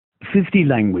50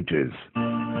 languages.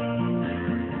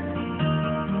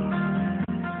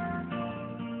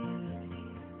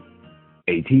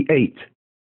 88.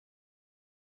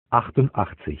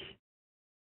 88.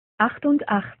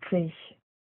 88.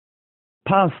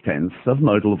 Past tense of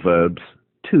modal verbs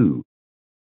 2.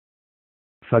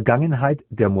 Vergangenheit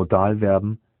der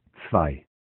Modalverben 2.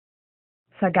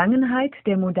 Vergangenheit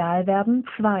der Modalverben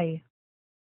 2.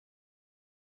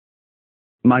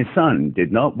 My son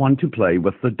did not want to play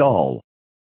with the doll.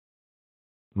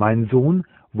 Mein Sohn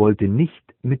wollte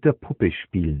nicht mit der Puppe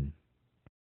spielen.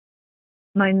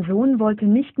 Mein Sohn wollte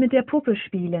nicht mit der Puppe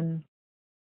spielen.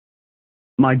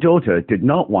 My daughter did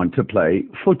not want to play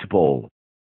football.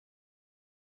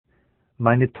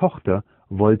 Meine Tochter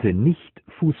wollte nicht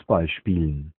Fußball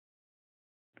spielen.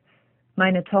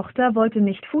 Meine Tochter wollte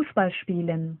nicht Fußball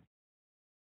spielen.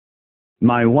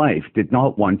 My wife did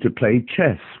not want to play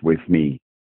chess with me.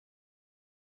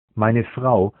 Meine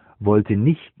Frau wollte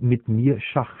nicht mit mir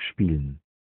Schach spielen.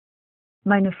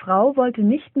 Meine Frau wollte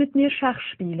nicht mit mir Schach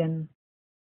spielen.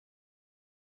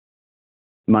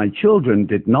 My children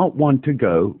did not want to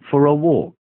go for a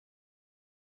walk.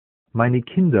 Meine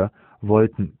Kinder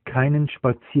wollten keinen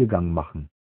Spaziergang machen.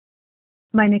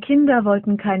 Meine Kinder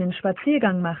wollten keinen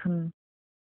Spaziergang machen.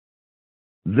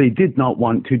 They did not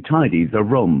want to tidy the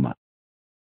room.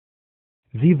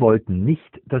 Sie wollten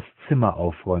nicht das Zimmer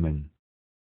aufräumen.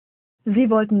 Sie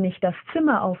wollten nicht das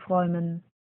Zimmer aufräumen.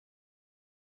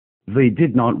 They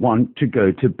did not want to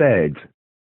go to bed.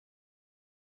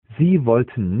 Sie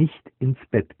wollten nicht ins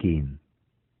Bett gehen.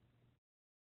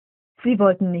 Sie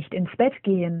wollten nicht ins Bett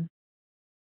gehen.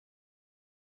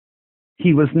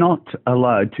 He was not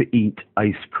allowed to eat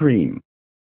ice cream.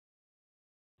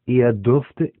 Er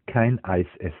durfte kein Eis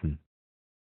essen.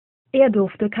 Er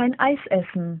durfte kein Eis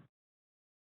essen.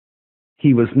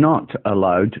 He was not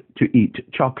allowed to eat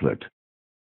chocolate.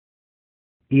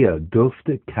 Er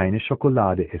durfte keine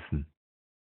Schokolade essen.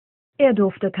 Er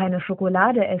durfte keine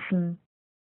Schokolade essen.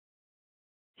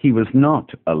 He was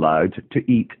not allowed to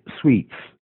eat sweets.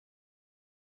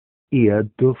 Er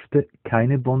durfte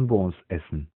keine Bonbons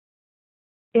essen.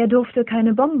 Er durfte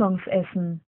keine Bonbons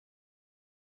essen.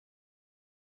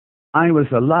 I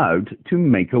was allowed to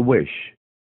make a wish.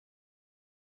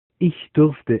 Ich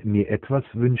durfte mir etwas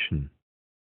wünschen.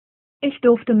 Ich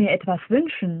durfte mir etwas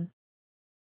wünschen.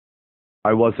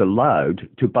 I was allowed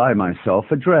to buy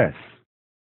myself a dress.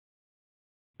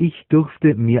 Ich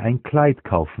durfte mir ein Kleid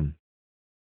kaufen.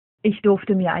 Ich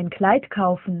durfte mir ein Kleid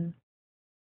kaufen.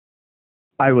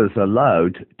 I was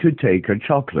allowed to take a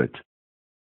chocolate.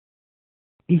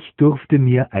 Ich durfte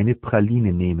mir eine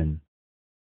Praline nehmen.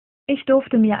 Ich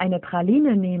durfte mir eine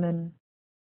Praline nehmen.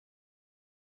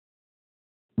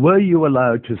 Were you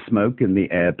allowed to smoke in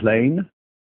the airplane?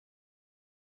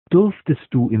 Durftest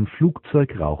du im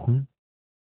Flugzeug rauchen?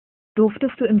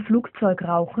 Durftest du im Flugzeug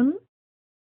rauchen?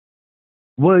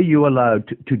 Were you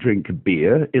allowed to drink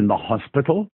beer in the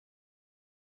hospital?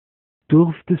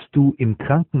 Durftest du im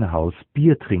Krankenhaus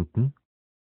Bier trinken?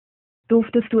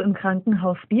 Durftest du im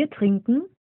Krankenhaus Bier trinken?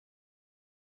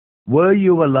 Were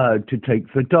you allowed to take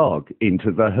the dog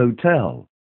into the hotel?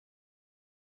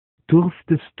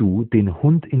 Durftest du den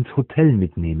Hund ins Hotel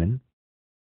mitnehmen?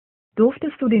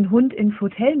 Durftest du den Hund ins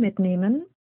Hotel mitnehmen?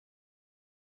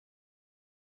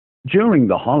 During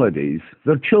the holidays,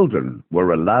 the children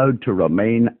were allowed to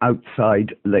remain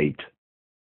outside late.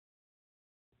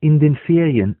 In den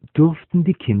Ferien durften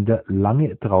die Kinder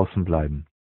lange draußen bleiben.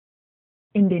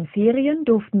 In den Ferien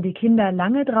durften die Kinder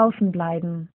lange draußen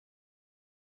bleiben.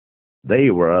 They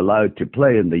were allowed to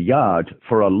play in the yard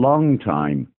for a long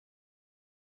time.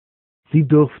 Sie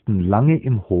durften lange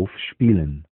im Hof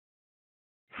spielen.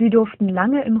 Sie durften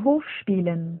lange im Hof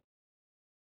spielen.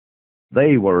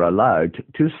 They were allowed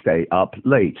to stay up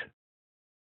late.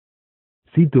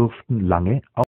 Sie durften lange